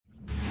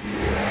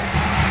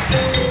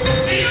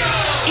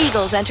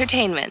Eagles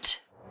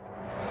Entertainment.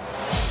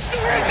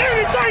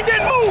 Anything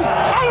that move,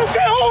 I don't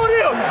care who it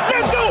is.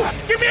 Let's go.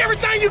 Give me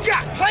everything you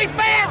got. Play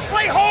fast,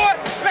 play hard.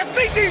 Let's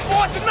meet these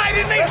boys tonight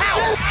in their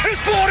house. It's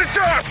party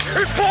time.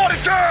 It's party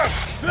time.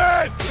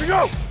 Hey, here we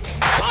go.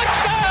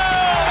 Touchdown!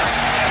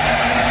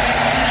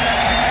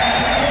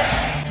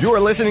 You are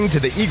listening to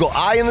the Eagle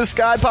Eye in the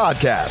Sky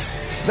podcast.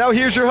 Now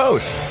here's your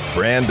host,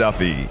 Fran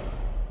Duffy.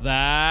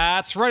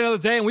 That's right, another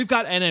day, and we've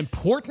got an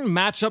important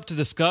matchup to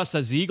discuss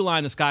as the Eagle Eye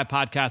in the Sky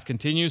podcast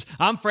continues.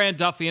 I'm Fran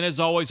Duffy, and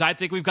as always, I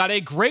think we've got a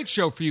great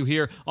show for you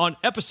here on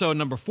episode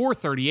number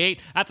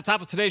 438. At the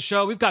top of today's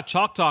show, we've got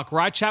Chalk Talk,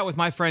 where I chat with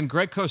my friend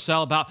Greg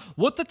Cosell about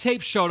what the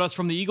tape showed us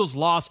from the Eagles'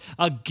 loss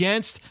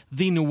against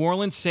the New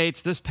Orleans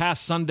Saints this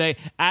past Sunday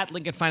at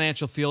Lincoln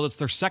Financial Field. It's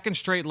their second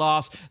straight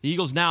loss. The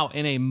Eagles now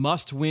in a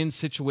must-win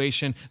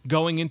situation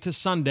going into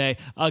Sunday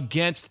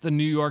against the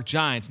New York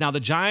Giants. Now, the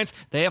Giants,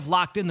 they have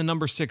locked in the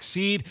number 6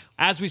 seed.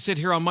 As we sit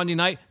here on Monday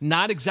night,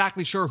 not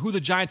exactly sure who the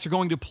Giants are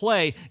going to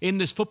play in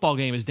this football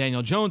game. Is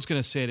Daniel Jones going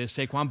to sit? Is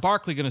Saquon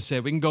Barkley going to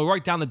sit? We can go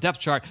right down the depth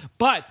chart,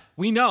 but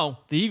we know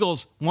the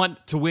Eagles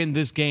want to win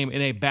this game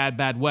in a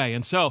bad way.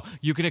 And so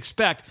you can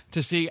expect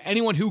to see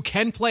anyone who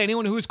can play,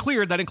 anyone who is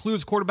cleared, that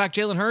includes quarterback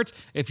Jalen Hurts.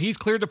 If he's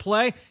cleared to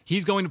play,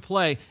 he's going to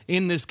play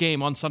in this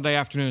game on Sunday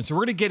afternoon. So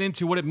we're going to get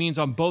into what it means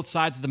on both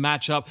sides of the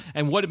matchup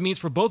and what it means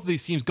for both of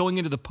these teams going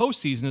into the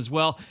postseason as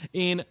well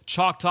in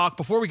Chalk Talk.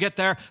 Before we get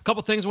there, a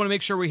couple things I want to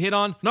make sure we hit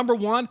on. Number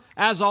one,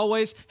 as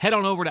always, head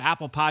on over to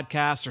Apple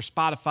Podcasts or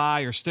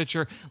Spotify or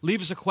Stitcher.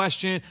 Leave us a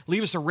question,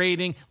 leave us a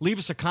rating, leave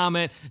us a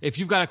comment. If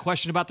you've got a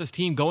question about this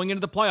team going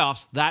into the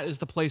playoffs, that is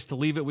the place to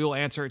leave it. We will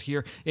answer it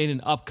here in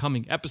an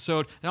upcoming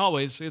episode. And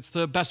always, it's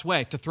the best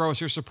way to throw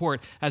us your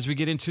support as we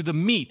get into the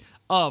meat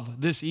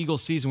of this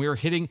Eagles season. We are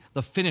hitting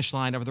the finish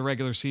line of the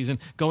regular season,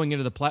 going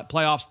into the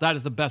playoffs. That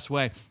is the best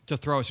way to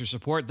throw us your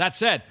support. That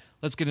said,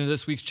 let's get into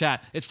this week's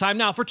chat. It's time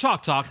now for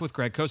Chalk Talk with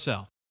Greg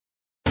Cosell.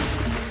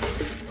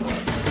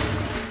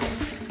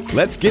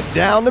 Let's get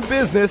down to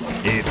business.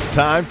 It's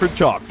time for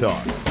Chalk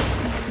Talk.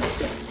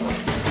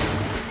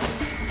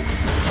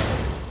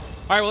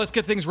 All right, well, let's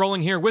get things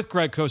rolling here with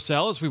Greg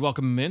Cosell as we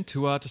welcome him in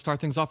to start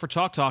things off for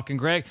Chalk Talk. And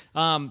Greg,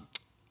 not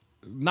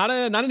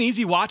an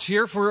easy watch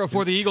here for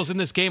the Eagles in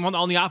this game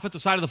on the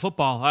offensive side of the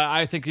football.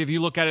 I think if you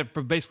look at it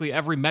for basically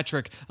every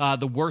metric,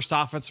 the worst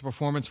offensive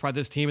performance by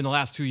this team in the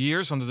last 2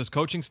 years under this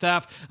coaching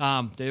staff,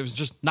 it was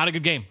just not a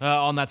good game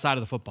on that side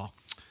of the football.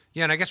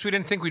 Yeah, and I guess we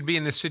didn't think we'd be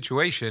in this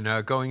situation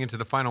going into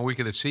the final week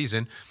of the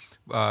season,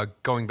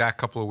 going back a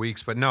couple of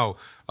weeks. But no,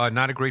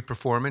 not a great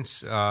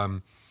performance.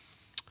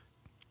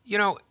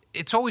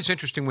 It's always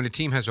interesting when a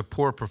team has a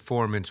poor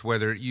performance,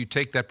 whether you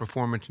take that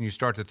performance and you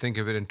start to think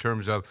of it in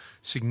terms of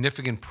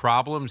significant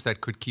problems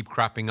that could keep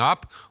cropping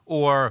up,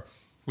 or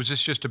was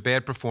this just a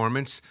bad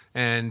performance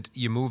and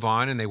you move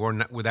on and they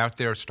were without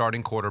their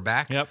starting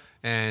quarterback? Yep.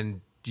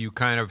 And you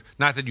kind of,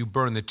 not that you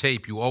burn the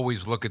tape, you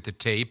always look at the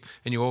tape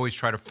and you always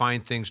try to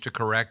find things to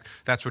correct.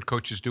 That's what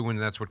coaches do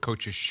and that's what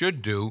coaches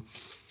should do.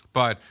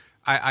 But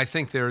I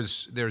think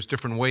there's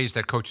different ways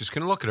that coaches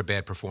can look at a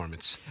bad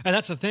performance. And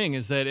that's the thing,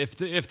 is that if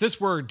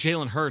this were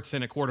Jalen Hurts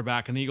in a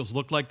quarterback and the Eagles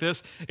looked like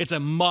this, it's a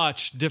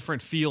much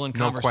different feel and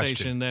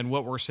conversation than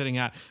what we're sitting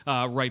at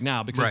right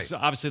now. Because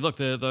obviously, look,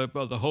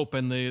 the hope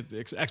and the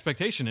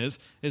expectation is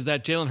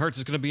that Jalen Hurts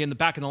is going to be in the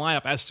back of the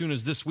lineup as soon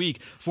as this week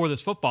for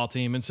this football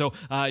team. And so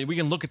we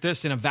can look at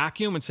this in a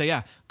vacuum and say,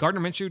 yeah,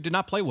 Gardner Minshew did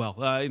not play well.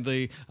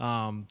 The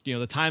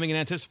timing and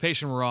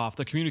anticipation were off.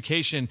 The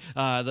communication,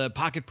 the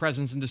pocket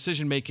presence and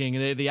decision making,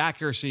 the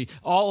accuracy,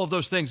 all of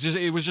those things.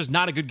 It was just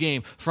not a good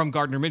game from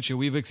Gardner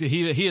Minshew.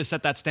 He has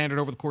set that standard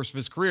over the course of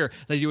his career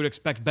that you would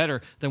expect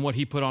better than what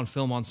he put on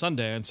film on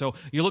Sunday. And so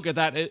you look at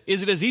that.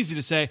 Is it as easy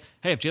to say,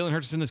 hey, if Jalen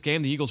Hurts is in this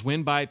game, the Eagles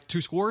win by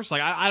 2 scores?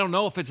 Like, I don't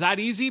know if it's that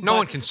easy. No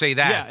one can say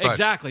that. Yeah,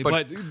 exactly.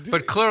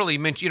 But clearly,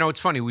 Minshew, it's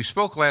funny. We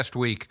spoke last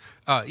week,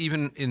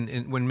 even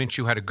when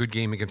Minshew had a good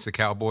game against the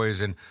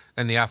Cowboys and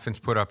the offense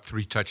put up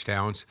 3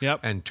 touchdowns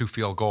and 2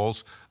 field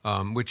goals,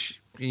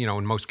 which,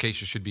 in most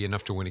cases should be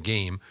enough to win a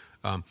game.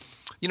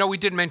 We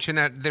did mention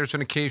that there's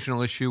an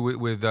occasional issue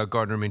with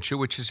Gardner Minshew,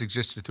 which has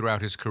existed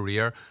throughout his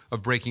career,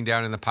 of breaking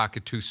down in the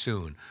pocket too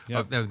soon,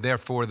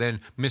 therefore then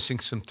missing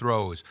some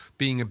throws,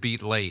 being a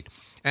beat late.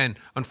 And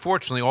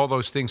unfortunately, all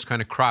those things kind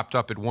of cropped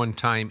up at one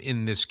time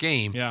in this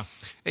game. Yeah.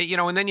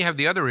 And then you have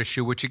the other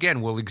issue, which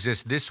again will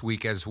exist this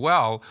week as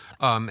well,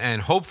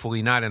 and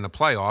hopefully not in the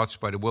playoffs,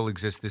 but it will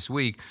exist this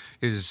week,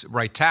 is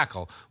right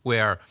tackle,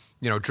 where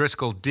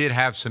Driscoll did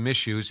have some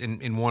issues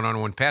in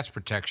one-on-one pass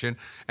protection.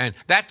 And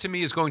that, to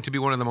me, is going to be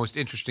one of the most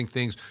interesting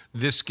things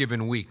this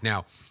given week.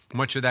 Now,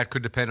 much of that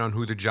could depend on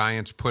who the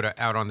Giants put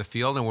out on the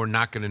field, and we're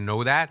not going to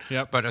know that.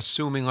 Yep. But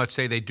assuming, let's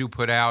say, they do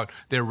put out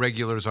their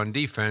regulars on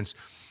defense,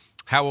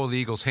 how will the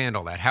Eagles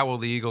handle that? How will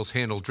the Eagles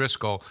handle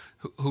Driscoll,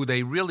 who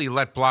they really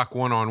let block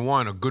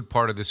one-on-one a good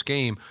part of this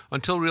game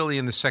until really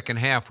in the second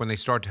half when they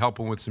start to help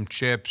him with some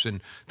chips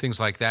and things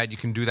like that. You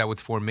can do that with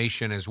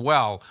formation as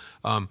well.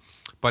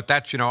 But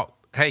that's,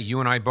 hey, you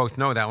and I both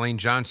know that Lane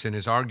Johnson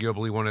is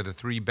arguably one of the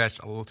 3 best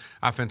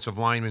offensive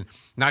linemen,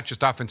 not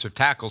just offensive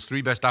tackles,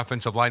 3 best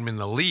offensive linemen in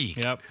the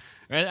league. Yep.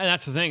 And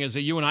that's the thing, is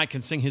that you and I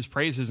can sing his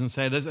praises and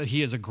say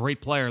he is a great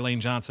player,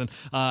 Lane Johnson.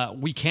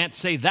 We can't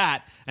say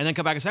that and then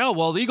come back and say, oh,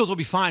 well, the Eagles will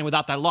be fine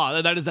without that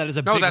loss. That is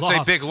a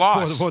big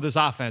loss for this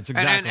offense.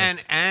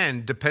 Exactly.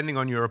 And depending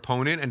on your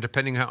opponent and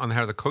depending on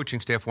how the coaching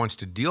staff wants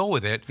to deal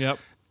with it,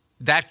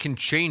 that can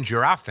change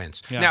your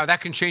offense. Yeah. Now,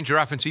 that can change your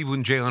offense even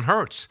with Jalen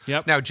Hurts.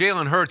 Yep. Now,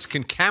 Jalen Hurts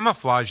can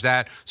camouflage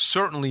that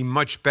certainly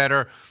much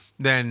better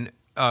than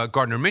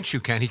Gardner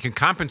Minshew can. He can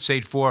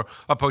compensate for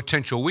a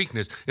potential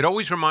weakness. It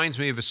always reminds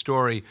me of a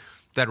story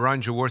that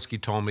Ron Jaworski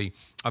told me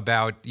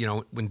about,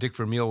 when Dick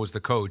Vermeil was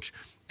the coach,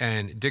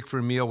 and Dick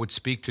Vermeil would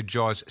speak to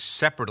Jaws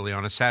separately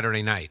on a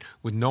Saturday night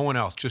with no one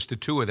else, just the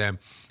 2 of them,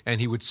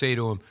 and he would say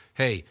to him,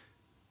 hey,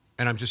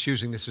 and I'm just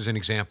using this as an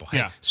example.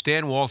 Hey,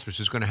 Stan Walters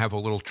is going to have a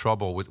little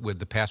trouble with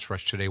the pass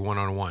rush today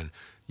one-on-one.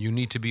 You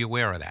need to be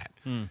aware of that.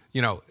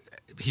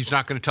 He's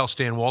not going to tell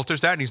Stan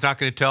Walters that, and he's not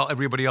going to tell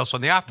everybody else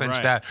on the offense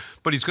that,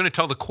 but he's going to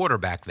tell the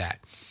quarterback that.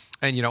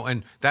 And,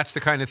 and that's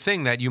the kind of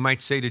thing that you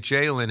might say to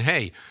Jalen,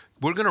 hey,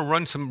 we're going to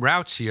run some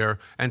routes here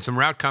and some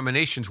route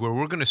combinations where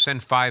we're going to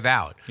send 5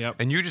 out. Yep.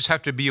 And you just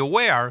have to be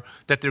aware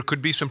that there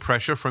could be some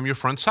pressure from your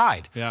front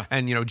side. Yeah.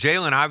 And,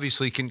 Jalen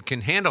obviously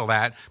can handle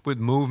that with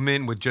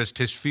movement, with just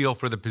his feel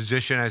for the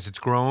position as it's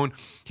grown.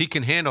 He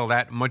can handle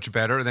that much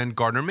better than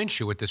Gardner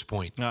Minshew at this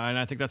point. And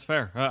I think that's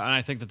fair. And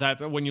I think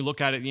that when you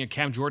look at it,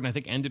 Cam Jordan, I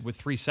think, ended with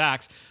 3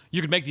 sacks.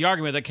 You could make the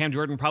argument that Cam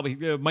Jordan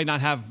probably might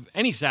not have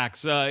any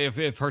sacks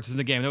if Hurts is in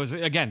the game. That was,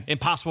 again,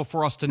 impossible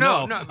for us to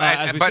know.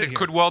 But it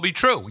could well be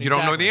true. You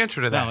don't know the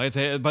answer to that.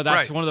 No, but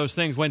that's one of those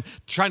things when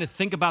trying to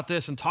think about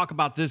this and talk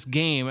about this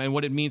game and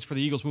what it means for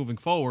the Eagles moving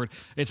forward.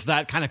 It's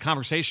that kind of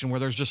conversation where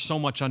there's just so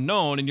much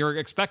unknown, and you're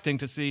expecting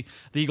to see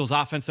the Eagles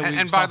offense that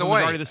we saw for the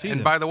majority of the season.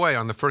 And by the way,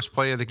 on the first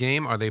play of the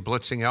game, are they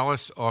blitzing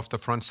Ellis off the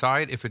front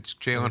side if it's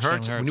Jalen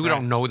Hurts? We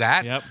don't know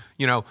that.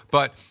 Yep.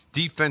 But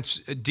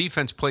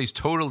defense plays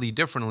totally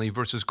differently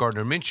versus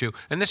Gardner Minshew.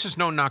 And this is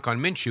no knock on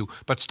Minshew,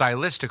 but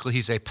stylistically,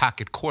 he's a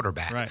pocket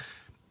quarterback. Right.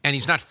 And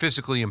he's not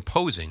physically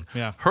imposing.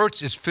 Yeah.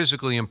 Hurts is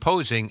physically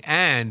imposing,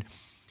 and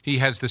he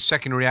has the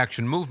second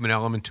reaction movement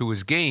element to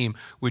his game,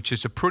 which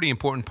is a pretty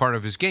important part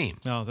of his game.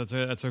 No, that's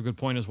a good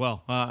point as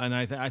well. And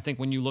I think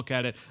when you look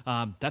at it,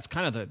 that's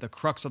kind of the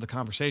crux of the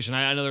conversation.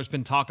 I know there's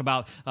been talk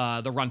about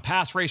the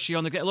run-pass ratio.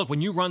 Look, when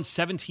you run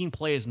 17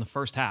 plays in the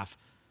first half,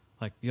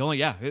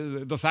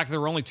 the fact that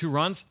there were only 2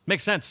 runs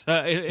makes sense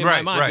in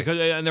my mind. Because,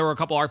 and there were a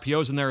couple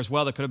RPOs in there as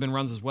well that could have been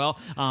runs as well.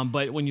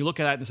 But when you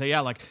look at that and say,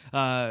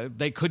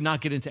 they could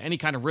not get into any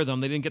kind of rhythm.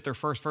 They didn't get their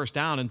first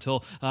down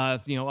until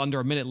under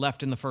a minute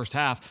left in the first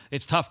half.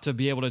 It's tough to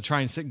be able to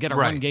try and get a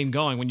run game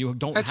going when you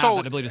don't have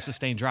that ability to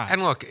sustain drives.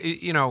 And look,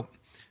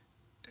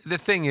 the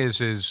thing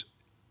is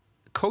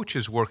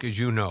coaches work, as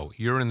you know.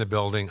 You're in the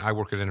building. I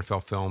work at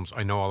NFL Films.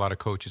 I know a lot of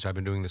coaches. I've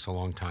been doing this a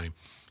long time.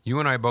 You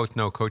and I both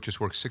know coaches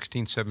work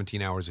 16,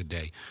 17 hours a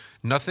day.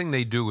 Nothing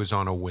they do is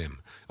on a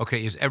whim.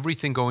 Okay, is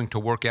everything going to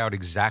work out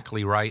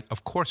exactly right?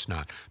 Of course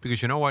not.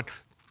 Because you know what?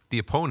 The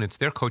opponents,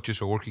 their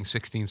coaches are working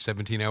 16,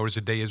 17 hours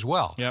a day as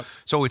well. Yep.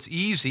 So it's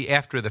easy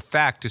after the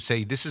fact to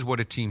say this is what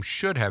a team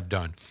should have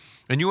done.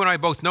 And you and I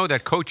both know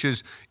that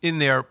coaches in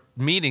their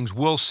meetings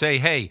will say,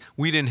 hey,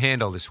 we didn't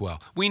handle this well.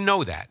 We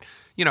know that.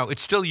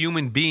 It's still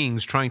human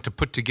beings trying to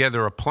put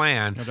together a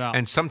plan,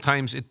 and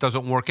sometimes it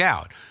doesn't work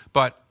out.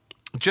 But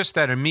just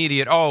that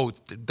immediate,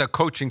 the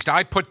coaching style.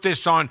 I put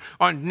this on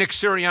Nick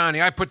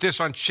Sirianni. I put this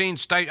on Shane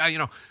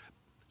Steichen.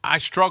 I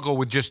struggle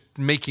with just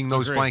making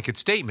those blanket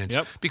statements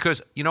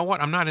because you know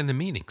what? I'm not in the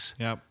meetings.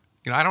 Yep.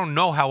 I don't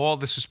know how all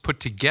this is put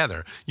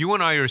together. You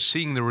and I are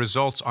seeing the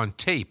results on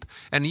tape,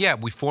 and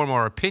we form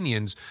our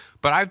opinions.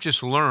 But I've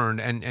just learned,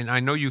 and I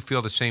know you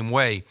feel the same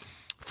way,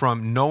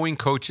 from knowing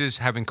coaches,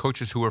 having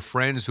coaches who are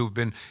friends who've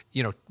been,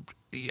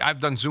 I've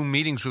done Zoom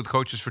meetings with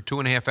coaches for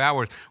 2.5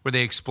 hours where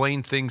they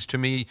explain things to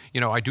me.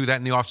 I do that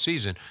in the off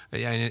season,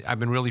 and I've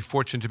been really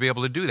fortunate to be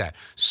able to do that.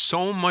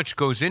 So much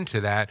goes into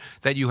that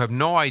you have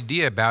no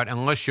idea about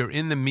unless you're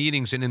in the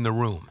meetings and in the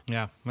room.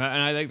 Yeah, and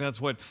I think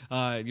that's what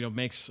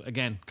makes,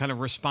 again, kind of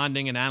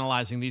responding and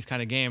analyzing these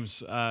kind of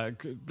games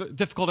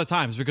difficult at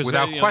times because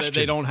without question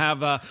they don't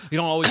have you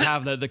don't always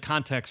have the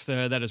context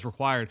that is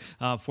required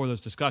for those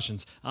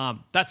discussions.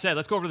 That said,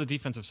 let's go over to the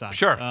defensive side.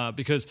 Sure,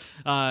 because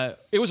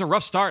it was a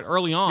rough start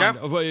early on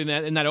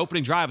in that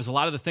opening drive. Is a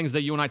lot of the things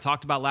that you and I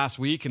talked about last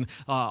week, and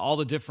all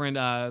the different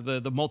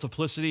the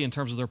multiplicity in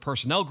terms of their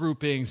personnel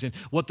groupings and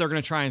what they're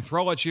going to try and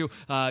throw at you.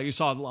 You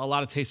saw a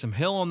lot of Taysom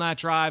Hill on that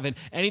drive, and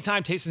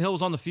anytime Taysom Hill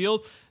was on the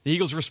field, the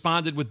Eagles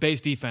responded with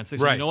base defense. They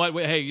said, you know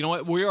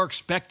what? We are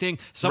expecting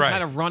some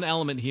kind of run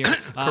element here.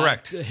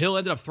 Correct. Hill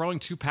ended up throwing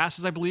 2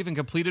 passes, I believe, and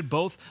completed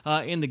both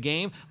in the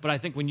game. But I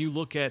think when you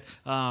look at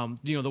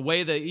the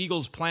way the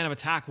Eagles' plan of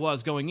attack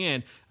was going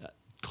in,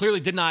 clearly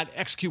did not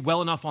execute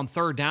well enough on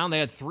third down. They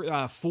had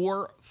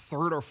 4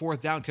 third or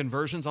fourth down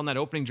conversions on that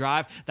opening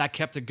drive. That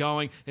kept it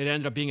going. It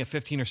ended up being a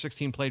 15 or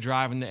 16 play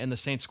drive, and the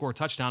Saints scored a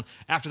touchdown.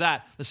 After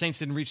that, the Saints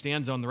didn't reach the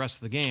end zone the rest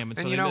of the game, and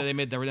so they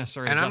made their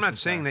necessary adjustments. And I'm not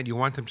saying that you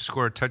want them to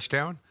score a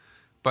touchdown,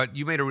 but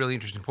you made a really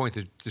interesting point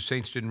that the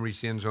Saints didn't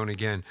reach the end zone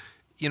again.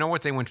 You know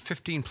what? They went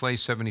 15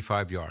 plays,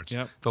 75 yards.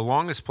 Yep. The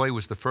longest play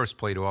was the first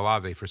play to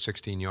Olave for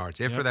 16 yards.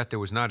 After that, there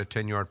was not a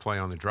 10-yard play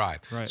on the drive.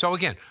 Right. So,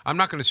 again, I'm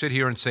not going to sit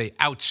here and say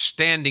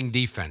outstanding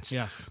defense.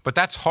 Yes. But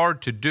that's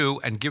hard to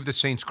do, and give the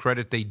Saints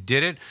credit. They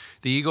did it.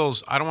 The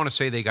Eagles, I don't want to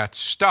say they got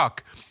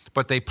stuck,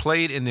 but they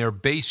played in their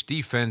base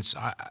defense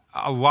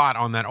a lot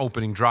on that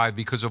opening drive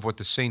because of what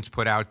the Saints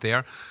put out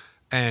there.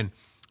 And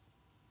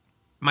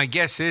my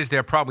guess is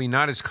they're probably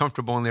not as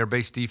comfortable in their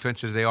base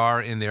defense as they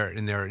are in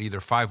their either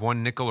 5-1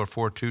 nickel or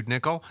 4-2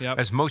 nickel,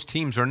 as most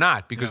teams are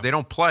not, because they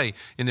don't play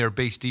in their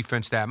base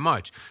defense that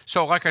much.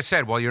 So, like I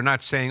said, while you're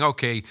not saying,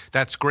 okay,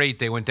 that's great,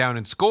 they went down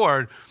and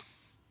scored,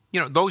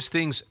 those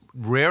things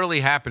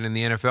rarely happen in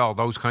the NFL,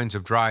 those kinds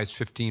of drives,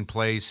 15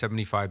 plays,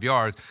 75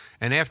 yards.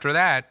 And after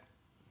that,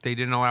 they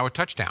didn't allow a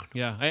touchdown.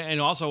 Yeah, and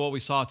also what we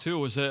saw, too,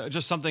 was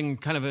just something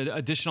kind of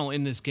additional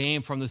in this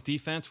game from this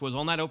defense was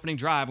on that opening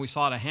drive, we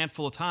saw it a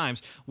handful of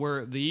times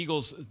where the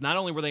Eagles, not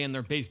only were they in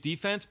their base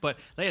defense, but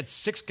they had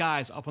 6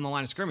 guys up on the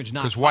line of scrimmage,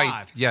 not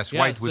 5. Because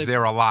White was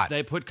there a lot.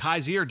 They put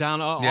Kaiser down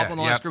up on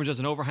the line of scrimmage as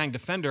an overhang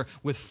defender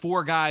with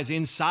 4 guys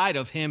inside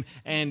of him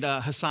and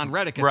Hassan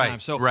Reddick at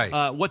times. So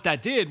what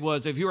that did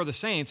was, if you are the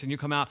Saints and you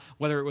come out,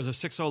 whether it was a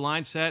 6-0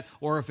 line set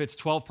or if it's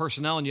 12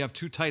 personnel and you have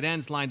 2 tight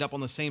ends lined up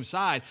on the same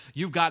side,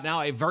 you've got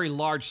now a very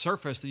large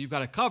surface that you've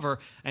got to cover.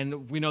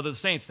 And we know that the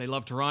Saints, they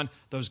love to run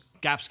those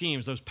gap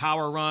schemes, those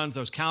power runs,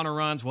 those counter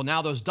runs. Well,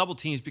 now those double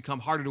teams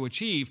become harder to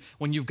achieve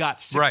when you've got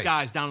 6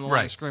 guys down on the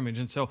line of scrimmage.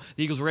 And so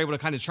the Eagles were able to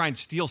kind of try and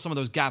steal some of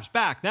those gaps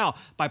back. Now,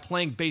 by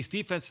playing base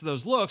defense to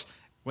those looks,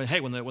 when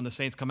the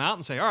Saints come out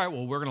and say, all right,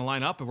 well, we're going to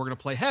line up and we're going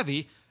to play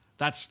heavy,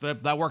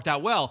 that worked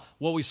out well.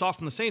 What we saw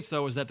from the Saints,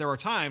 though, is that there were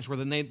times where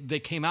then they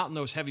came out in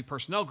those heavy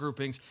personnel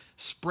groupings,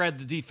 spread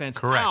the defense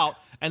out,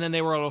 and then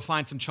they were able to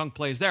find some chunk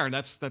plays there. And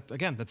that's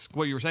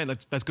what you were saying.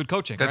 That's good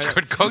coaching. That's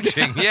good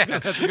coaching. Yeah,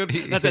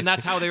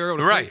 that's how they were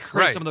able to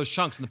create some of those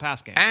chunks in the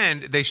pass game.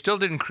 And they still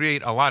didn't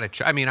create a lot of.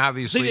 I mean,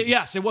 obviously,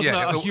 it wasn't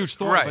a huge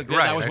throw, but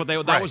that was what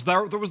that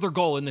was their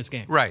goal in this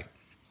game. Right.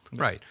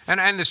 Right.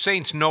 And the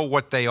Saints know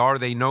what they are.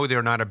 They know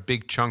they're not a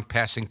big chunk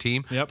passing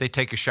team. Yep. They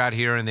take a shot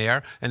here and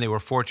there, and they were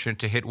fortunate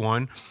to hit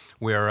one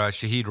where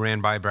Shaheed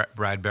ran by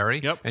Bradbury.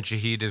 Yep. And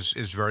Shaheed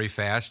is very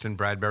fast, and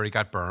Bradbury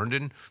got burned,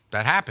 and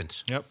that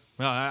happens. Yep.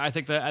 Well, I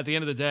think that at the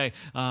end of the day,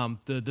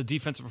 the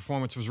defensive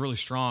performance was really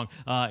strong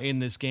in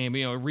this game.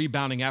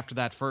 Rebounding after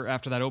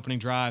that opening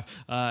drive,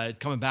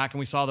 coming back, and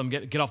we saw them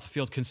get off the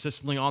field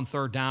consistently on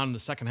third down in the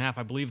second half.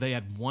 I believe they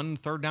had 1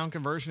 third down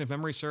conversion, if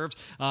memory serves,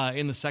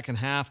 in the second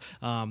half.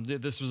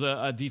 This was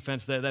a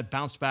defense that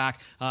bounced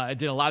back. It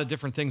did a lot of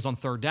different things on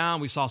third down.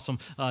 We saw some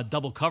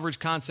double coverage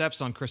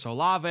concepts on Chris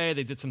Olave.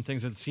 They did some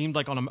things that seemed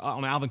like on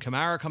Alvin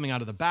Kamara coming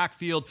out of the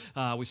backfield.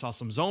 We saw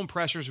some zone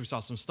pressures. We saw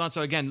some stunts.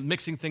 So again,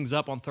 mixing things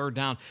up on third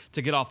down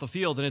to get off the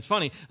field. And it's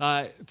funny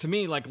to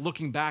me, like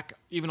looking back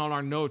even on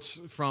our notes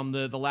from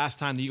the last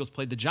time the Eagles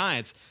played the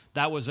Giants,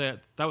 that was a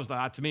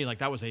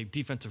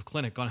defensive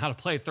clinic on how to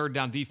play third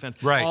down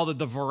defense. Right. All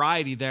the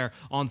variety there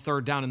on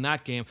third down in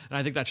that game, and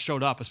I think that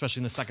showed up,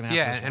 especially in the second half.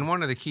 Yeah, and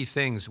one of the key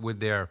things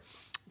with their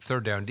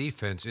third down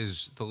defense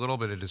is the little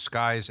bit of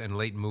disguise and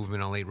late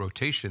movement and late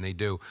rotation they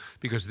do,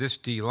 because this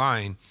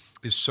D-line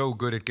is so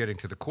good at getting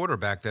to the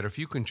quarterback that if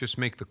you can just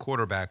make the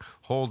quarterback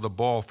hold the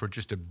ball for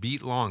just a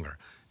beat longer,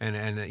 and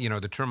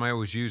the term I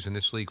always use in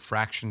this league,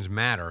 fractions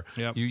matter.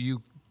 Yep.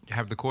 You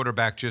have the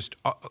quarterback just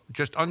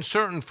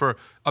uncertain for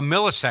a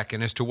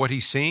millisecond as to what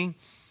he's seeing.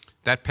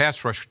 That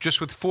pass rush, just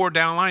with 4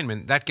 down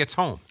linemen, that gets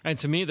home. And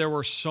to me, there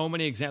were so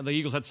many examples. The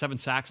Eagles had 7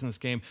 sacks in this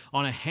game.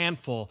 On a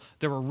handful,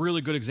 there were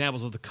really good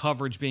examples of the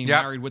coverage being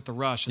married with the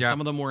rush. And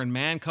some of them were in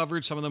man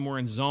coverage. Some of them were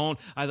in zone.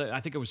 I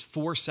think it was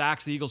 4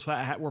 sacks. The Eagles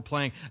were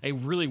playing a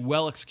really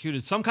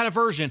well-executed, some kind of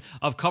version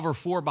of cover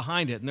 4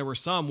 behind it. And there were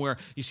some where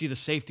you see the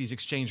safeties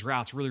exchange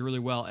routes really, really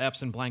well,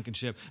 Epps and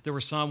Blankenship. There were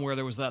some where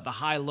there was the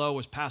high-low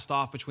was passed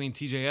off between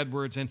T.J.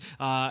 Edwards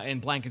and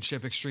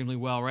Blankenship extremely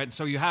well, right? And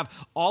so you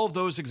have all of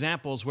those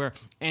examples where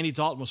Andy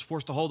Dalton was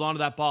forced to hold on to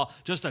that ball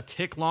just a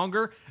tick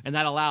longer, and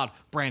that allowed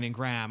Brandon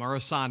Graham or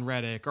Hassan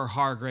Reddick or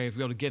Hargrave to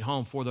be able to get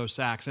home for those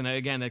sacks. And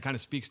again, it kind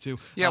of speaks to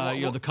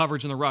the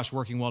coverage and the rush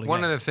working well together.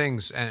 One of the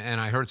things, and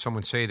I heard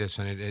someone say this,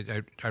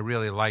 and I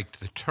really liked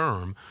the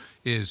term,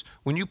 is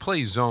when you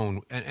play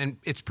zone, and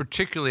it's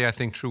particularly, I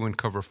think, true in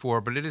cover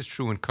 4, but it is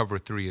true in cover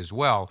 3 as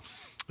well,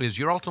 is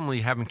you're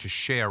ultimately having to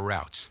share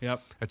routes.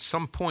 Yep. At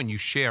some point, you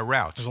share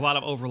routes. There's a lot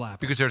of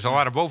overlap. Because there's a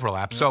lot of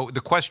overlap. Yep. So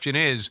the question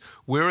is,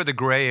 where are the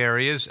gray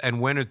areas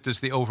and when does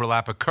the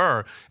overlap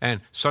occur?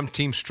 And some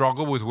teams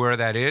struggle with where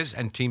that is,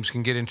 and teams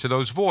can get into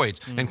those voids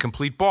and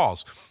complete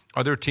balls.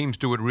 Other teams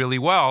do it really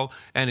well,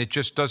 and it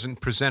just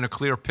doesn't present a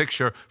clear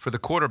picture for the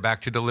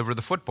quarterback to deliver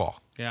the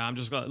football. Yeah, I'm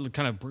just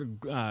kind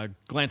of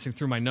glancing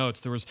through my notes.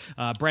 There was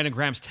Brandon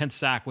Graham's 10th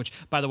sack, which,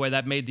 by the way,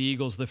 that made the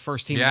Eagles the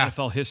first team in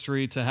NFL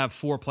history to have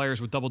 4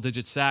 players with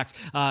double-digit sacks.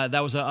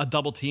 That was a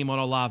double team on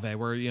Olave,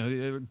 where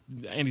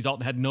Andy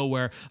Dalton had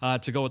nowhere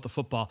to go with the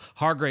football.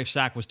 Hargrave's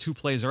sack was 2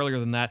 plays earlier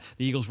than that.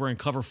 The Eagles were in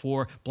cover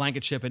 4.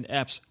 Blankenship and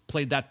Epps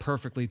played that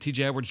perfectly.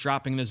 T.J. Edwards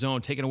dropping in his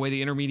zone, taking away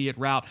the intermediate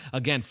route,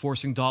 again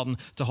forcing Dalton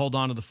to hold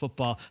on to the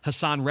football.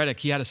 Hassan Reddick,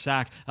 he had a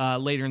sack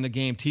later in the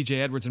game.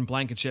 T.J. Edwards and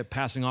Blankenship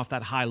passing off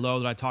that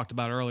high-low that I talked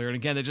about earlier. And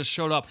again, they just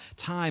showed up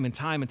time and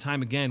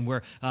time again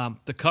where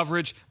the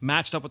coverage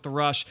matched up with the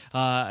rush,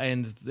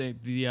 and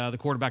the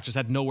quarterback just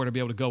had nowhere to be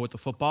able to go with the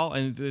football,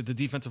 and the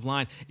defensive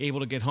line able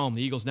to get home.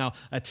 The Eagles now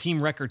a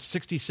team record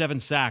 67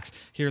 sacks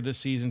here this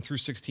season through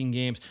 16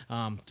 games.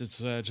 It's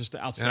just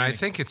outstanding. And I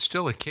think it's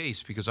still a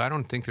case because I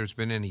don't think there's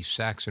been any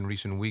sacks in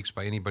recent weeks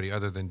by anybody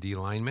other than D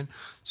linemen.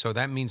 So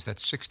that means that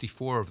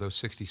 64 of those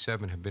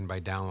 67 have been by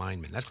down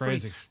linemen. That's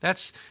crazy.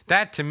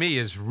 That to me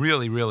is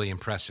really, really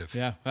impressive.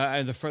 Yeah,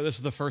 this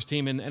is the first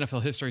team in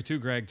NFL history too,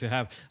 Greg, to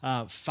have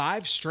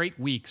 5 straight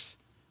weeks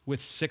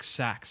with 6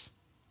 sacks.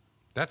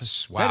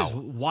 That's wow. That is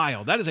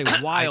wild. That is a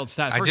wild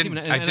stat. First team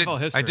in NFL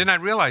history. I did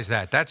not realize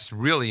that. That's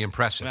really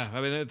impressive. Yeah,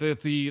 I mean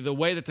the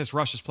way that this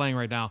rush is playing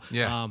right now.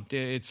 Yeah.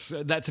 It's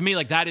that to me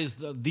like that is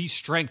the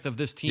strength of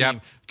this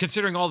team,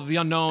 considering all of the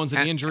unknowns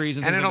and the injuries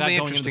and things like that. And it'll be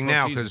going interesting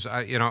now because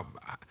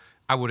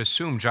I would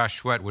assume Josh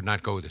Sweat would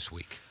not go this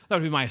week. That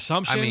would be my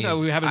assumption.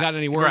 We haven't gotten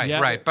any word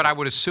yet. Right. But I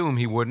would assume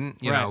he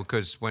wouldn't. You know,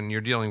 because when you're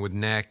dealing with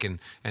neck and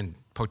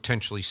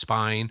potentially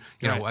spine.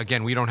 You know,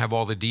 again, we don't have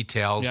all the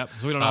details. Yep.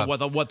 So we don't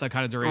know what that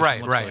kind of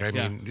duration looks like. I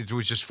mean, it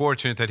was just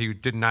fortunate that he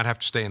did not have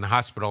to stay in the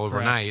hospital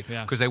overnight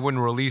because they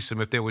wouldn't release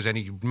him if there was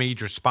any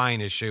major spine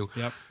issue.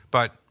 Yep.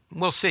 But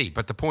we'll see.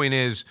 But the point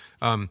is,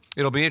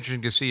 it'll be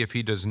interesting to see if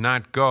he does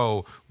not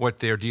go, what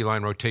their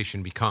D-line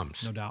rotation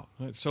becomes. No doubt.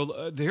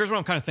 So here's what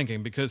I'm kind of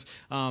thinking because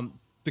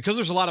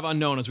there's a lot of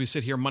unknown as we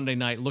sit here Monday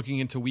night looking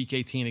into Week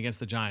 18 against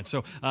the Giants.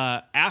 So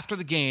after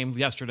the game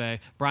yesterday,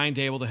 Brian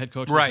Daboll, the head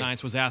coach of the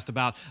Giants, was asked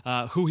about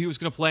who he was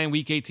going to play in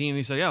Week 18. And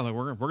he said,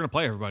 we're going to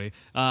play everybody.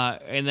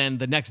 And then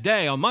the next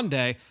day, on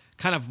Monday,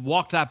 kind of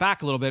walked that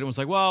back a little bit and was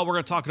like, well, we're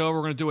going to talk it over.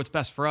 We're going to do what's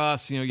best for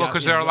us.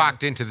 Because they're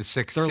locked into the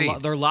 6th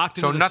seed. They're locked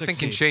into the 6th seed. So nothing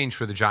can change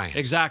for the Giants.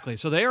 Exactly.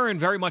 So they are in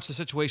very much the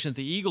situation that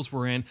the Eagles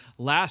were in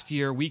last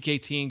year, Week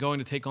 18, going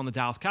to take on the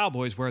Dallas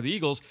Cowboys, where the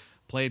Eagles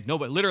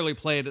literally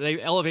played. They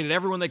elevated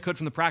everyone they could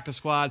from the practice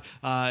squad.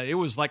 It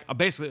was like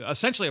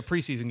essentially a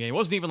preseason game. It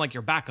wasn't even like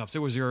your backups. It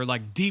was your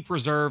like deep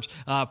reserves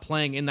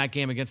playing in that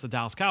game against the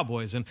Dallas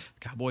Cowboys. And the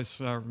Cowboys,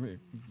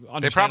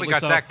 they probably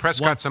got Dak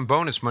Prescott some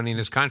bonus money in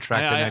his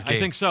contract in that game. I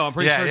think so. I'm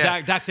pretty sure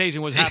Dak's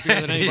agent was happier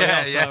than anybody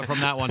else from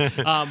that one.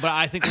 But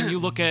I think when you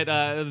look at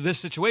this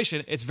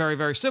situation, it's very,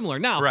 very similar.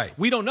 Now,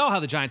 we don't know how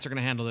the Giants are going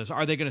to handle this.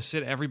 Are they going to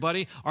sit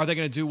everybody? Are they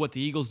going to do what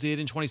the Eagles did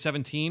in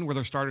 2017, where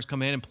their starters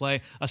come in and play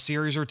a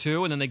series or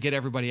two, and then they get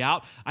everybody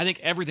out? I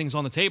think everything's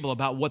on the table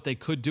about what they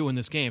could do in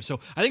this game. So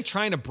I think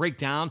trying to break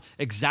down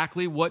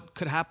exactly what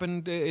could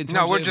happen in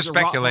terms we're just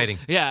speculating.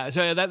 Yeah,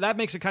 so that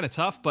makes it kind of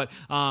tough, but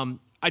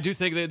I do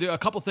think that a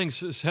couple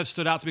things have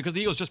stood out to me because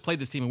the Eagles just played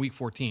this team in Week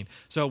 14.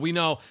 So we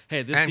know,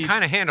 hey, this and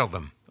kind of handled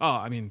them. Oh,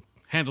 I mean,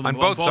 handled on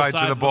both sides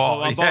of the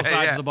ball. On both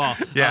sides of the ball.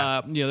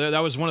 That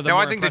was one of the.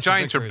 I think the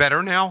Giants are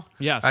better now.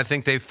 Yes, I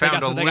think they've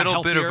found a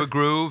little bit of a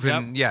groove,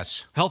 and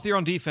healthier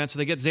on defense. So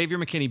they get Xavier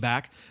McKinney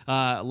back.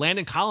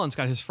 Landon Collins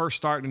got his first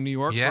start in New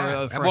York for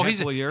a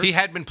handful of years. He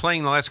had been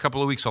playing the last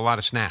couple of weeks a lot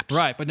of snaps.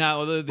 Right, but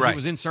now he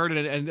was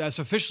inserted and has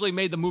officially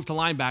made the move to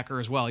linebacker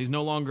as well. He's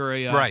no longer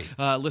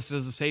listed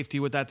as a safety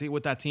with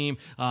that team.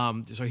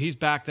 So he's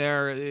back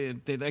there.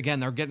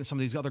 Again, they're getting some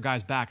of these other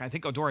guys back. I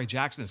think Adoree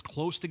Jackson is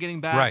close to getting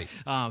back.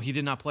 Right. He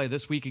did not play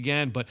this week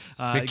again, but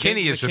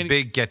McKinney is a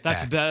big get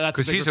back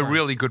because he's a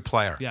really good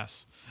player.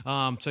 Yes.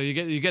 So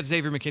you get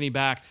Xavier McKinney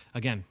back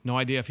again. No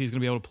idea if he's going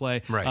to be able to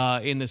play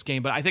in this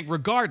game, but I think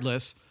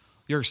regardless,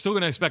 you're still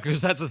going to expect,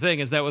 because that's the thing,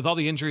 is that with all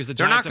the injuries the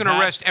Giants they're not going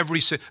to rest every.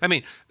 I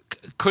mean,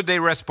 could they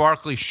rest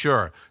Barkley?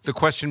 Sure. The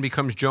question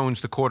becomes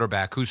Jones, the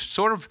quarterback, who's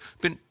sort of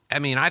been. I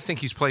mean, I think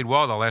he's played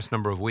well the last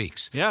number of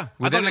weeks. Yeah,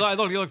 I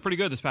thought he looked pretty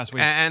good this past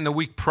week. And the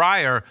week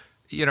prior,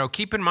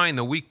 keep in mind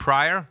the week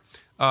prior.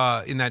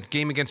 In that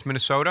game against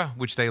Minnesota,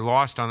 which they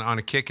lost on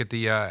a kick at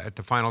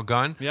the final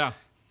gun. Yeah.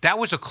 That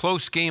was a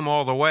close game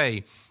all the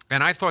way.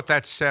 And I thought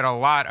that said a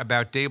lot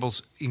about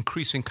Daboll's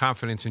increasing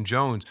confidence in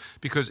Jones,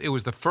 because it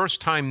was the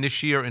first time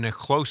this year in a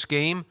close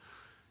game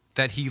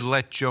that he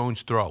let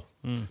Jones throw.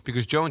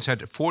 Because Jones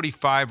had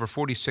 45 or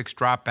 46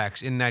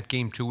 dropbacks in that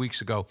game 2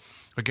 weeks ago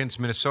against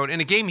Minnesota.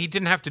 In a game, he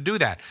didn't have to do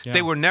that. Yeah.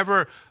 They were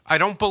never, I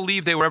don't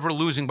believe they were ever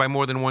losing by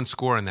more than one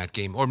score in that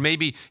game. Or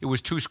maybe it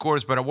was 2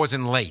 scores, but it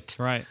wasn't late.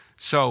 Right.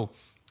 So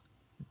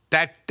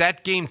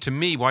that game, to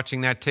me, watching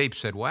that tape,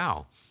 said,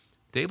 wow,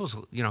 Daboll's,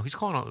 he's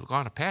calling a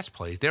lot of pass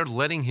plays. They're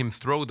letting him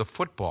throw the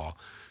football.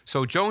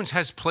 So Jones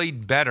has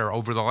played better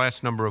over the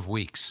last number of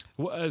weeks.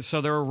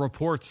 So there were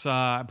reports,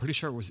 I'm pretty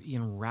sure it was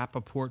Ian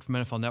Rappaport from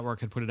NFL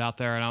Network had put it out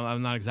there, and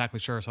I'm not exactly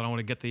sure, so I don't want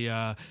to get the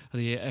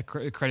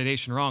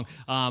accreditation wrong.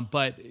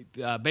 But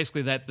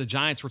basically that the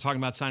Giants were talking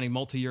about signing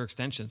multi-year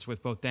extensions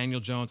with both Daniel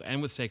Jones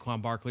and with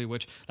Saquon Barkley,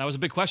 which that was a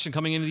big question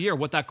coming into the year,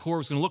 what that core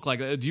was going to look like.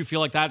 Do you feel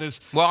like that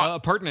is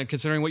pertinent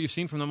considering what you've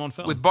seen from them on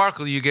film? With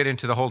Barkley, you get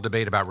into the whole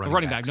debate about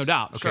running back, no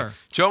doubt. Okay. Sure.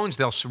 Jones,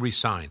 they'll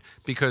re-sign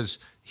because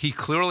he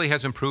clearly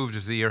has improved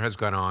as the year has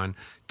gone on.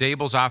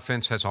 Dable's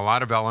offense has a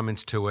lot of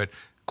elements to it.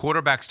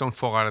 Quarterbacks don't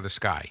fall out of the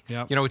sky.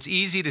 Yep. You know, it's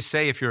easy to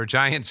say if you're a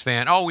Giants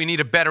fan, we need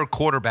a better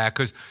quarterback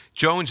because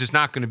Jones is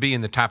not going to be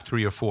in the top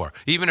 3 or 4.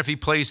 Even if he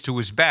plays to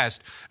his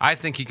best, I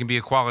think he can be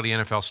a quality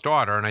NFL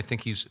starter, and I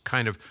think he's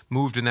kind of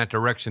moved in that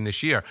direction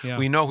this year. Yeah.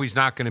 We know he's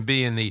not going to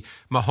be in the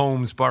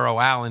Mahomes, Burrow,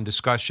 Allen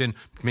discussion,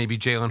 maybe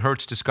Jalen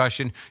Hurts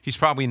discussion. He's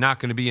probably not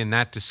going to be in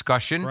that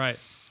discussion. Right.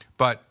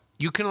 But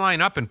you can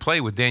line up and play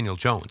with Daniel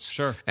Jones.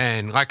 Sure.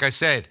 And like I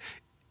said,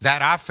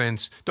 that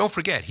offense, don't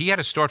forget, he had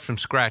to start from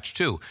scratch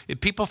too.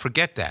 People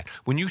forget that.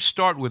 When you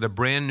start with a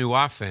brand new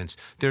offense,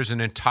 there's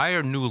an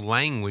entire new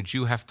language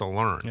you have to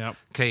learn. Yep.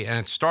 Okay, and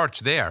it starts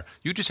there.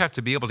 You just have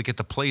to be able to get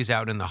the plays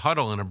out in the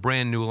huddle in a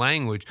brand new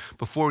language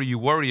before you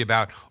worry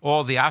about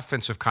all the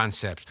offensive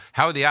concepts,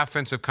 how the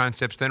offensive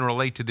concepts then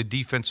relate to the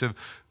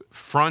defensive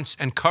fronts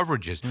and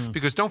coverages.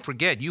 Because don't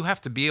forget, you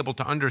have to be able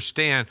to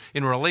understand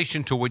in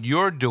relation to what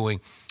you're doing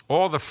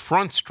all the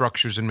front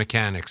structures and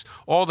mechanics,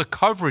 all the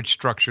coverage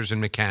structures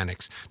and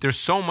mechanics. There's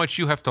so much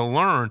you have to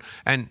learn,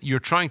 and you're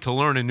trying to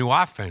learn a new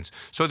offense.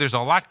 So there's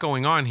a lot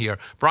going on here.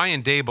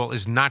 Brian Daboll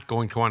is not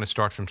going to want to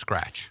start from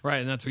scratch. Right,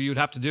 and that's what you would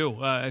have to do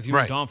if you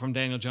moved on from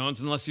Daniel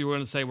Jones, unless you were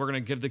going to say we're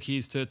going to give the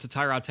keys to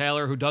Tyrod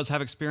Taylor, who does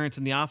have experience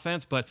in the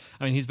offense, but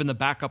I mean he's been the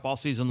backup all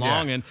season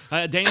long. Yeah.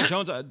 And Daniel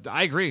Jones,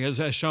 I agree,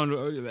 has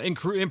shown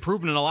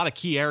improvement in a lot of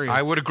key areas.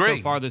 I would agree.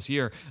 So far this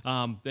year,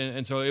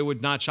 and so it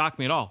would not shock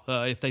me at all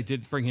if they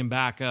did bring him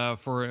back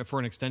for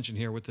an extension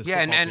here with this.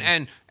 Yeah,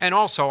 and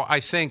also I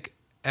think,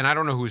 and I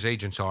don't know who his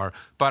agents are,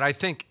 but I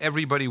think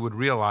everybody would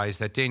realize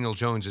that Daniel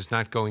Jones is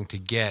not going to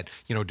get,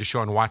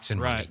 Deshaun Watson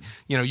money.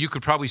 Right. You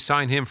could probably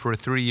sign him for a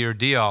 3-year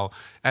deal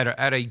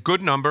at a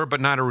good number,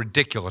 but not a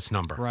ridiculous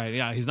number. Right,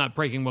 yeah. He's not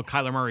breaking what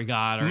Kyler Murray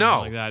got or anything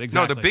like that.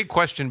 Exactly. No, the big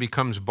question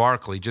becomes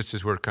Barkley, just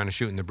as we're kind of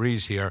shooting the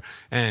breeze here,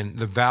 and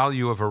the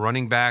value of a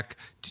running back.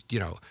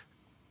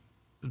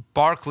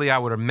 Barkley, I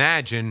would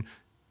imagine,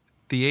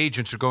 the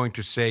agents are going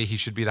to say he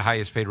should be the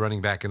highest paid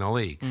running back in the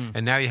league.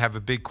 And now you have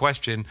a big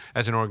question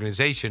as an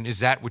organization, is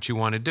that what you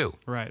want to do?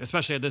 Right,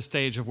 especially at this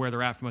stage of where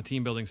they're at from a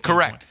team building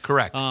standpoint.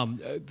 Correct.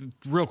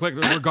 Real quick,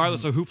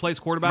 regardless of who plays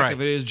quarterback, if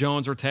it is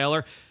Jones or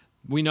Taylor,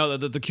 we know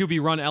that the QB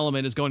run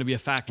element is going to be a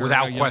factor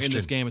without question in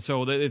this game. And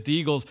so if the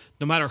Eagles,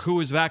 no matter who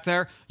is back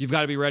there, you've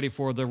got to be ready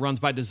for the runs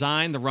by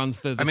design, the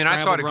runs, the I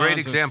thought a great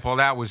example of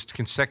that was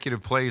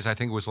consecutive plays. I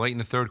think it was late in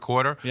the third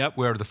quarter,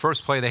 where the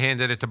first play they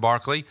handed it to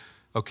Barkley.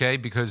 Okay,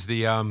 because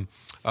the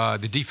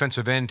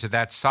defensive end to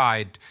that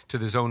side, to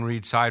the zone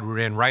read side,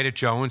 ran right at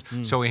Jones,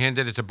 so he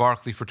handed it to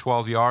Barkley for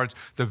 12 yards.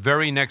 The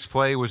very next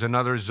play was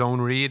another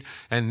zone read,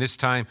 and this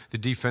time the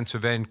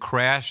defensive end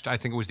crashed. I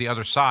think it was the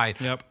other side.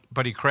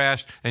 But he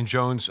crashed, and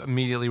Jones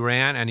immediately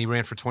ran, and he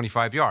ran for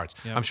 25 yards.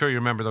 I'm sure you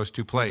remember those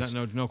two plays.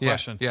 No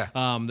question. Yeah.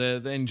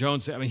 And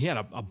Jones, he had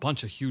a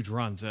bunch of huge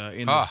runs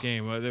in this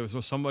game. There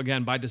was some,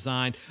 again, by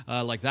design,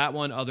 like that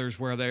one. Others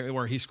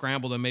where he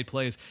scrambled and made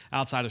plays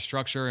outside of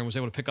structure and was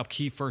able to pick up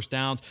key first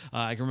downs.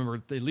 I can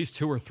remember at least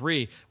 2 or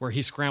 3 where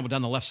he scrambled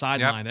down the left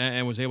sideline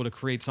and was able to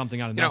create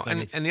something out of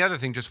nothing. And the other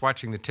thing, just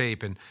watching the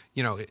tape, and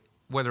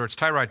whether it's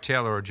Tyrod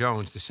Taylor or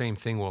Jones, the same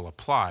thing will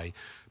apply.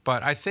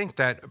 But I think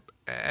that,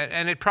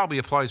 and it probably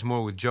applies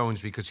more with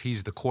Jones because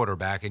he's the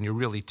quarterback and you're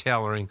really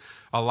tailoring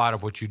a lot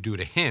of what you do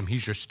to him.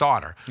 He's your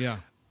starter. Yeah.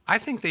 I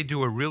think they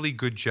do a really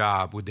good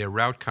job with their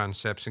route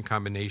concepts and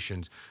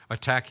combinations,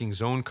 attacking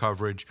zone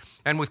coverage,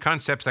 and with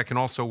concepts that can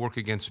also work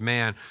against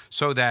man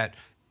so that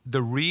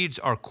the reads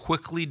are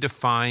quickly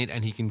defined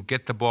and he can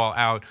get the ball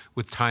out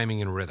with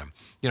timing and rhythm.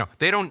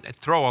 They don't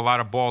throw a lot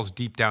of balls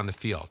deep down the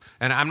field.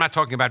 And I'm not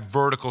talking about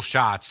vertical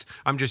shots.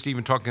 I'm just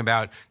even talking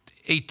about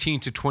 18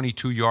 to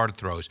 22-yard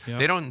throws.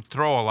 They don't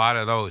throw a lot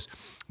of those.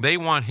 They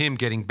want him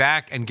getting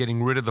back and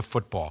getting rid of the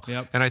football.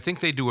 And I think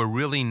they do a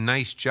really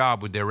nice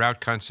job with their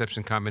route concepts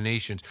and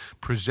combinations,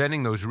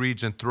 presenting those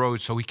reads and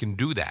throws so he can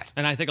do that.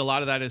 And I think a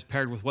lot of that is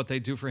paired with what they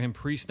do for him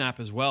pre-snap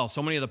as well.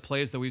 So many of the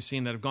plays that we've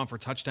seen that have gone for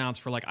touchdowns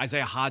for like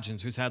Isaiah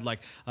Hodgins, who's had I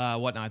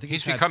think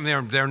he's become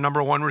their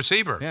number one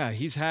receiver. Yeah,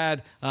 he's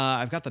had,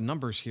 I've got the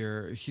numbers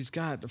here. He's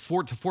got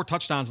 4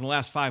 touchdowns in the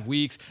last 5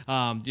 weeks.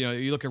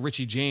 You look at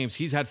Richie James,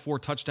 he's had 4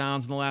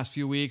 touchdowns in the last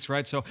few weeks,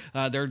 right? So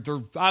they're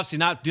obviously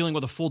not dealing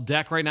with a full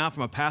deck right right now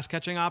from a pass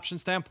catching option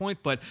standpoint,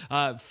 but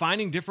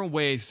finding different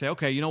ways to say,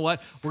 okay, you know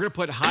what? We're going to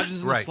put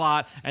Hodgins in the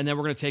slot, and then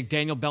we're going to take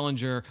Daniel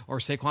Bellinger or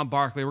Saquon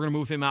Barkley. We're going to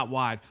move him out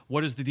wide.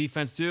 What does the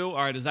defense do? All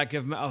right, does that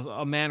give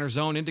a man or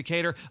zone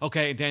indicator?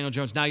 Okay, Daniel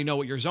Jones, now you know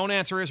what your zone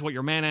answer is, what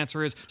your man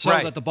answer is, so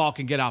that the ball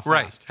can get out fast.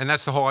 Right, and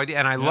that's the whole idea.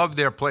 And I love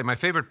their play. My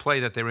favorite play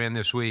that they ran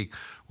this week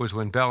was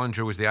when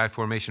Bellinger was the I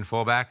formation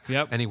fullback,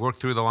 and he worked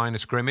through the line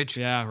of scrimmage.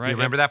 Yeah, right. You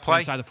remember that play?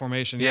 Inside the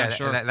formation, yeah,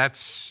 sure.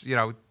 That's,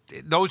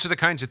 those are the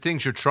kinds of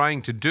things you're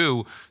trying to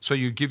do so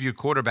you give your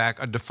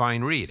quarterback a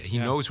defined read. He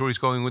knows where he's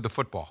going with the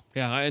football.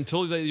 Yeah,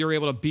 until you're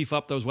able to beef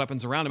up those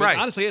weapons around him. Right.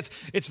 Honestly,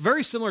 it's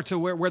very similar to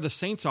where the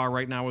Saints are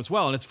right now as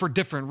well, and it's for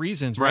different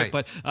reasons, right?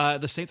 But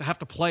the Saints have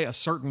to play a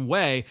certain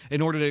way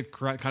in order to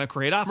kind of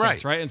create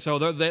offense, right? And so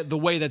the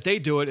way that they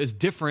do it is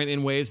different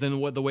in ways than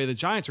the way the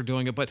Giants are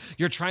doing it, but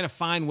you're trying to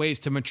find ways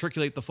to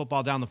matriculate the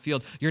football down the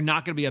field. You're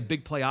not going to be a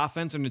big play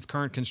offense in its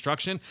current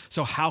construction,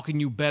 so how can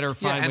you better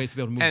find ways to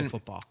be able to move the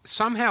football?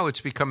 Somehow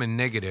it's become a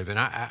negative, and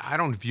I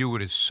don't view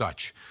it as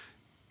such,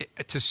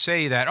 to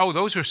say that,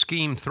 those are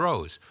scheme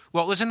throws.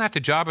 Well, isn't that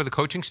the job of the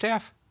coaching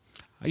staff?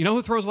 You know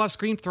who throws a lot of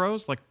scheme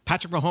throws? Like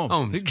Patrick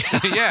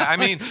Mahomes. Yeah, I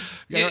mean...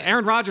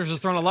 Aaron Rodgers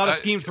has thrown a lot of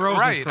scheme throws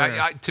in his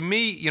career. To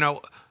me,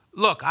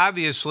 look,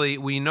 obviously,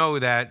 we know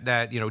that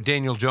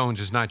Daniel Jones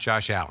is not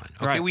Josh Allen.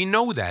 Okay, right. We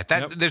know that.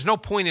 There's no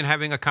point in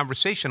having a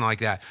conversation like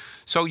that.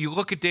 So you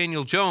look at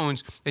Daniel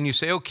Jones and you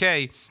say,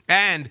 okay,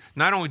 and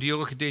not only do you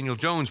look at Daniel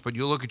Jones, but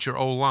you look at your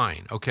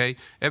O-line, okay?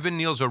 Evan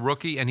Neal's a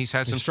rookie, and he's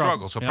had some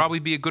struggles. He'll probably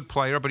be a good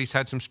player, but he's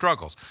had some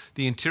struggles.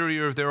 The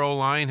interior of their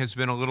O-line has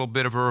been a little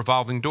bit of a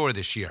revolving door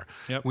this year.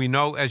 Yep. We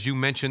know, as you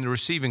mentioned, the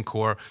receiving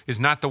core is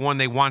not the one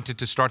they wanted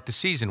to start the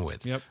season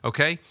with,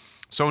 okay?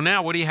 So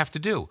now what do you have to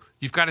do?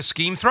 You've got to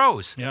scheme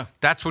throws. Yeah.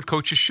 That's what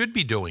coaches should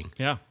be doing.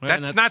 Yeah.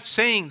 That's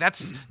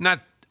not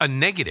a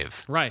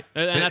negative. Right.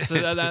 And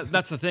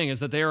that's the thing,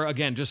 is that they are,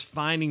 again, just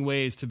finding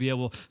ways to be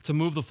able to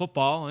move the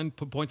football and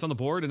put points on the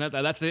board. And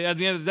that's at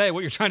the end of the day,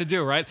 what you're trying to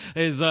do, right,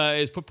 is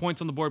put points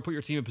on the board, put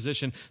your team in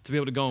position to be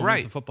able to go and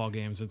win some football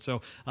games. And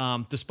so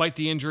despite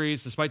the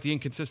injuries, despite the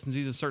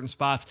inconsistencies in certain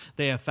spots,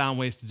 they have found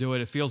ways to do it.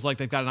 It feels like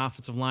they've got an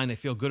offensive line they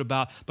feel good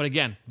about. But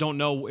again, don't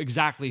know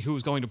exactly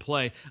who's going to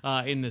play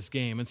in this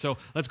game. And so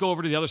let's go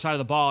over to the other side of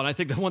the ball. And I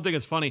think the one thing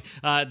that's funny,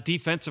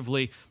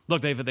 defensively, look,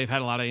 they've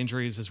had a lot of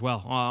injuries as well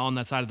on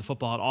that side of the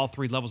football at all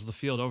three levels of the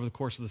field over the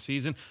course of the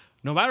season.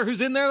 No matter who's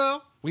in there,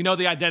 though, we know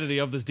the identity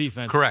of this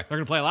defense. Correct. They're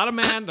going to play a lot of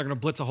man. They're going to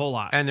blitz a whole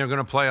lot. And they're going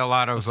to play a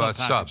lot of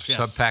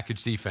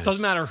sub-package defense.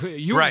 Doesn't matter who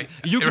you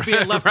could be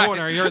in left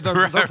corner.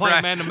 They're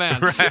playing man-to-man.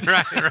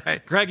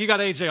 Right. Greg, you got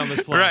AJ on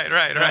this play.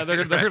 Right.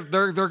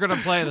 They're going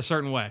to play it a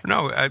certain way.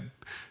 No,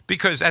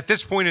 because at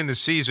this point in the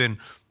season,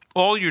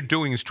 all you're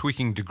doing is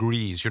tweaking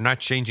degrees. You're not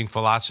changing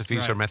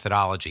philosophies or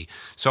methodology.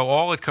 So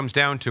all it comes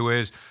down to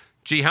is,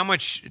 how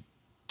much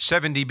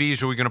 7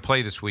 DBs are we going to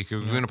play this week? Are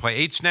we going to play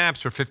 8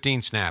 snaps or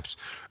 15 snaps?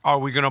 Are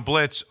we going to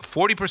blitz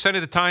 40% of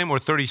the time or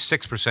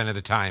 36% of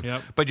the time?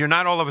 Yep. But you're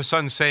not all of a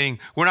sudden saying,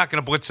 we're not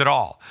going to blitz at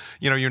all.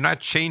 You're not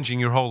changing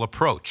your whole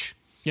approach.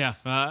 Yeah,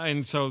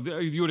 and so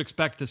you would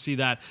expect to see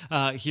that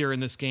here in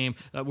this game.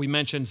 We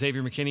mentioned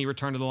Xavier McKinney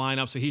returned to the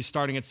lineup, so he's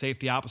starting at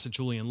safety opposite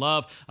Julian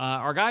Love.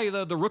 Our guy,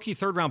 the rookie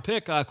third-round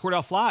pick,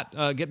 Cordell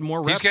Flott, getting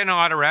more reps. He's getting a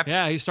lot of reps.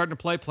 Yeah, he's starting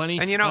to play plenty.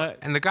 And,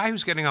 and the guy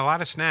who's getting a lot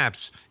of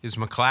snaps is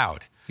McLeod.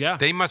 Yeah.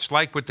 They must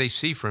like what they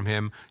see from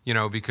him,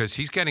 because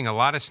he's getting a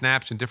lot of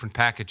snaps in different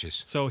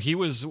packages. So he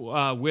was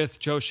with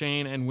Joe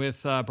Shane and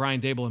with Brian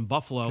Dable in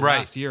Buffalo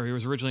last year. He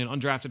was originally an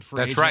undrafted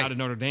free agent out of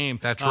Notre Dame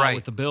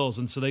with the Bills.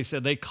 And so they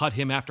said they cut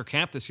him after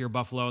camp this year,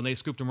 Buffalo, and they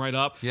scooped him right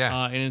up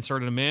and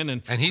inserted him in.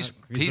 And he's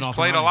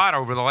played a lot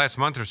over the last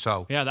month or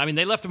so. Yeah, I mean,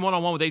 they left him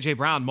one-on-one with A.J.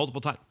 Brown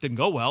multiple times. Didn't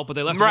go well, but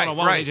they left him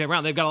one-on-one with A.J.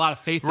 Brown. They've got a lot of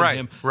faith in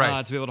him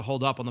to be able to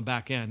hold up on the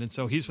back end. And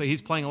so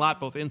he's playing a lot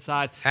both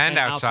inside and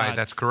outside.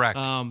 That's correct.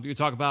 You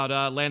talk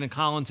about Landon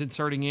Collins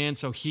inserting in,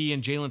 so he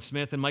and Jalen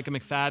Smith and Micah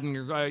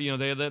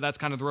McFadden, that's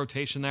kind of the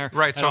rotation there.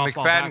 Right, so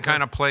McFadden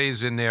kind of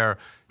plays in their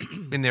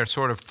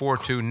sort of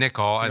 4-2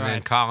 nickel, and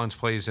then Collins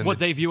plays in what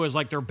they view as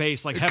like their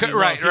base, like heavy.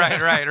 Right.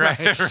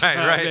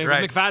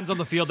 McFadden's on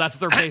the field, that's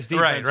their base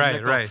defense.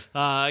 Right.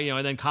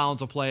 And then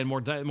Collins will play in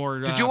more.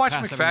 Did you watch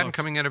McFadden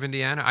coming out of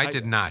Indiana? I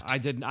did not. I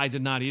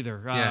did not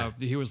either.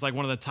 He was like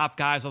one of the top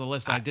guys on the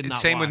list. I did not.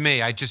 Same watch. with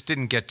me. I just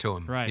didn't get to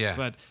him. Right. Yeah.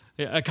 But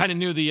I kind of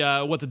knew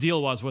what the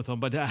deal was with him,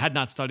 but I had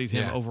not studied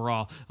him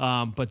overall.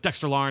 But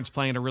Dexter Lawrence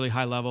playing at a really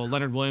high level.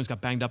 Leonard Williams got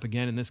banged up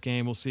again in this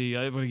game. We'll see.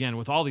 But again,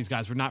 with all these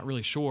guys, we're not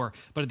really sure.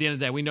 But at the end of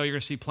the day, we know you're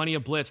going to see plenty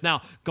of blitz.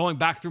 Now, going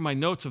back through my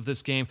notes of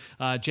this game,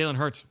 Jalen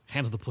Hurts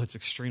handled the blitz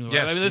extremely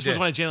well. Yes, this was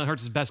one of Jalen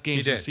Hurts' best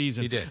games of the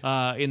season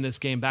in this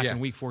game back in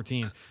Week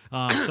 14.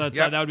 So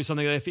that would be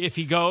something that if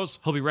he goes,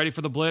 he'll be ready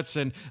for the blitz.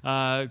 And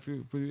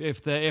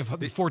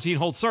if 14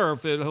 holds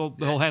serve, he'll handle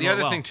it well. The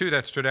other thing, too,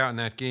 that stood out in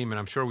that game, and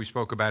I'm sure we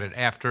spoke about it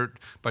after,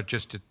 but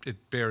just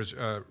it bears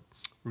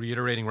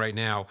reiterating right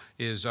now,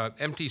 is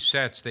empty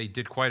sets. They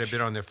did quite a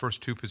bit on their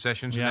first 2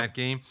 possessions in that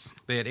game.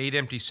 They had 8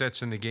 empty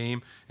sets in the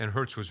game, and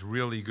Hurts was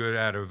really good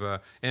out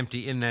of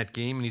empty in that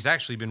game, and he's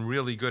actually been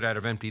really good out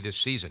of empty this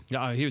season.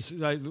 Yeah, he was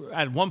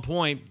at one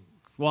point.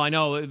 Well, I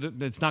know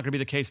it's not going to be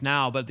the case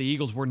now, but the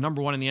Eagles were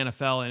number 1 in the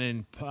NFL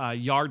and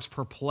in yards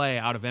per play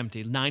out of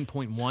empty,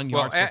 9.1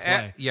 yards per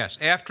play. Yes,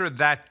 after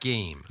that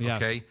game,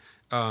 yes. Okay,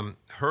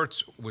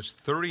 Hurts was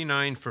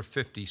 39 for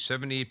 50,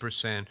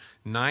 78%,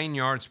 9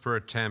 yards per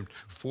attempt,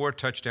 4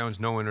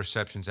 touchdowns, no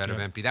interceptions out of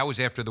empty. That was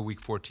after the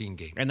Week 14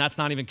 game. And that's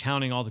not even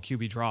counting all the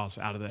QB draws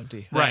out of the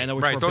empty. Right.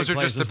 Those are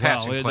just the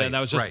passing plays. That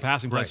was just the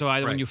passing plays. So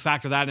when right. you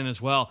factor that in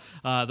as well,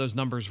 those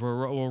numbers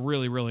were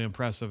really, really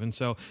impressive. And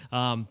so,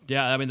 I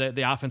mean,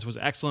 the offense was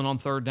excellent on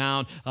third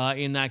down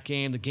in that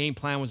game. The game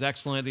plan was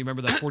excellent. You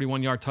remember that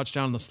 41-yard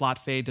touchdown in the slot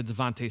fade to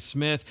Devontae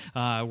Smith,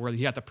 where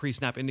he got the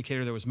pre-snap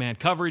indicator there was man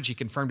coverage. He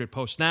confirmed it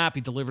post-snap.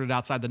 He delivered it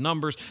outside the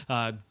numbers.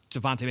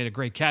 Devontae made a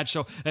great catch.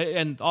 So,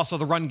 and also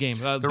the run game.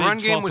 The run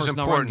game was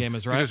important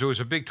because it was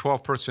a big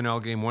 12 personnel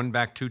game. 1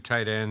 back, 2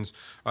 tight ends.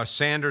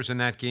 Sanders in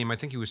that game, I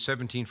think he was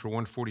 17 for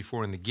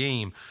 144 in the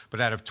game. But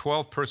out of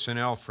 12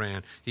 personnel,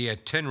 Fran, he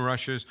had 10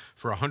 rushes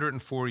for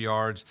 104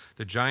 yards.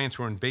 The Giants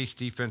were in base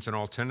defense on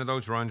all 10 of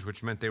those runs,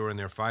 which meant they were in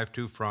their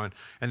 5-2 front.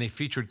 And they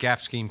featured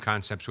gap scheme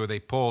concepts where they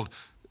pulled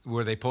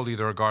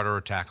either a guard or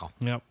a tackle.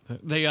 Yep.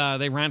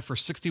 They ran for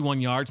 61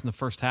 yards in the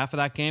first half of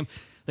that game.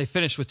 They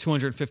finished with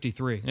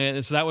 253,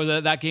 and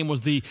so that game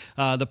was the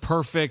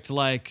perfect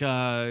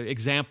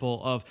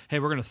example of, hey,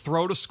 we're going to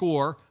throw to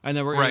score, and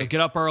then we're going to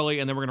get up early,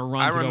 and then we're going to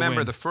run. I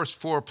remember the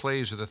first 4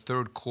 plays of the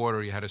third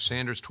quarter. You had a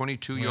Sanders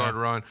 22-yard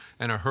run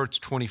and a Hurts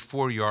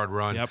 24-yard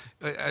run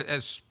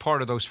as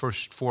part of those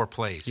first 4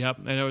 plays. Yep,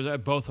 and it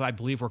was both, I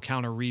believe, were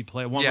counter read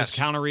play. One was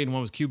counter read, and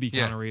one was QB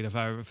counter read, if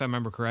I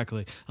remember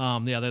correctly.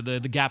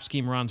 The gap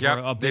scheme runs were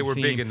a big they were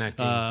theme, big in that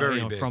game,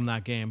 very big from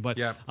that game. But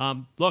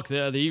look,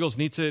 the Eagles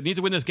need to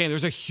win this game.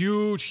 There's a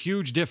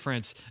huge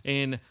difference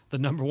in the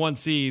number 1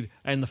 seed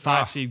and the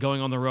 5 seed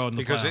going on the road in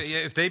the playoffs. Because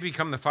if they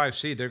become the 5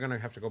 seed, they're going to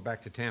have to go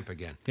back to Tampa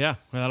again. Yeah,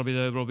 that'll be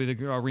the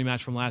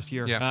rematch from last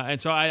year. Yeah. And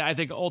so I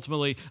think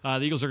ultimately the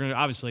Eagles are going to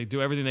obviously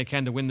do everything they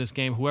can to win this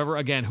game.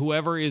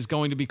 Whoever is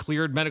going to be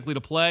cleared medically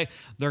to play,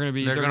 they're going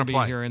to be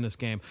here in this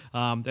game.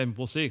 And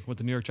we'll see with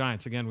the New York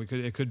Giants again.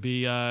 It could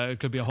be a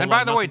whole. And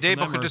by the way,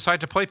 Dable could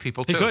decide to play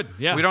people too. He could.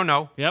 Yeah, we don't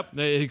know. Yep,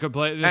 he could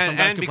play.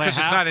 And because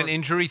it's not an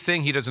injury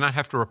thing, he does not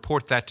have to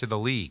report that to the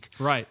league.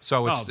 Right.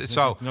 So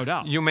no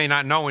doubt. You may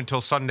not know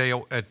until Sunday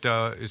at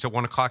is it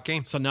 1 o'clock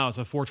game? So no, it's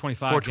a 4:25.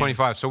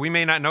 4:25. So we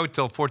may not know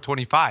until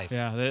 4:25.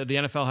 Yeah. The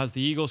NFL has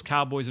the Eagles,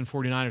 Cowboys, and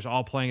 49ers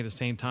all playing at the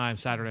same time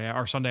Saturday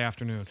or Sunday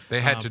afternoon.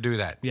 They had to do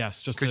that.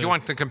 Yes, just because you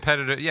want the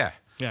competitive. Yeah.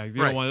 Yeah, you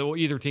don't want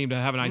either team to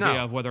have an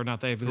idea of whether or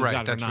not they've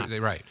got it or not.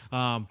 Right.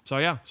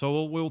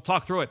 So we'll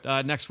talk through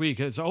it next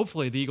week. So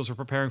hopefully the Eagles are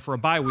preparing for a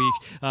bye week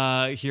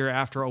here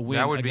after a win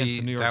against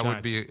the New York Giants. That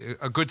would be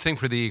a good thing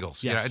for the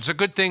Eagles. Yes. It's a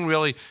good thing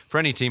really for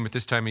any team at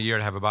this time of year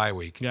to have a bye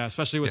week. Yeah,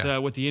 especially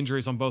with the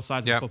injuries on both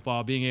sides of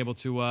football, being able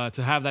to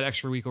have that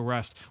extra week of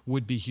rest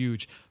would be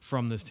huge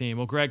from this team.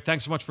 Well, Greg,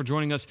 thanks so much for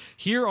joining us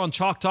here on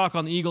Chalk Talk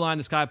on the Eagle Eye in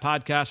the Sky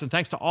podcast, and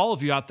thanks to all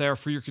of you out there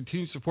for your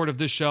continued support of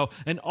this show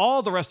and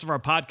all the rest of our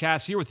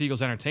podcasts here with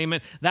Eagles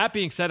Entertainment. That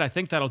being said, I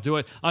think that'll do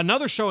it.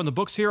 Another show in the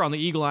books here on the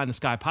Eagle Eye in the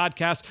Sky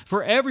podcast.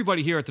 For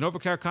everybody here at the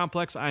NovaCare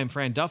Complex, I am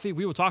Fran Duffy.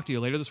 We will talk to you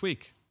later this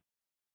week.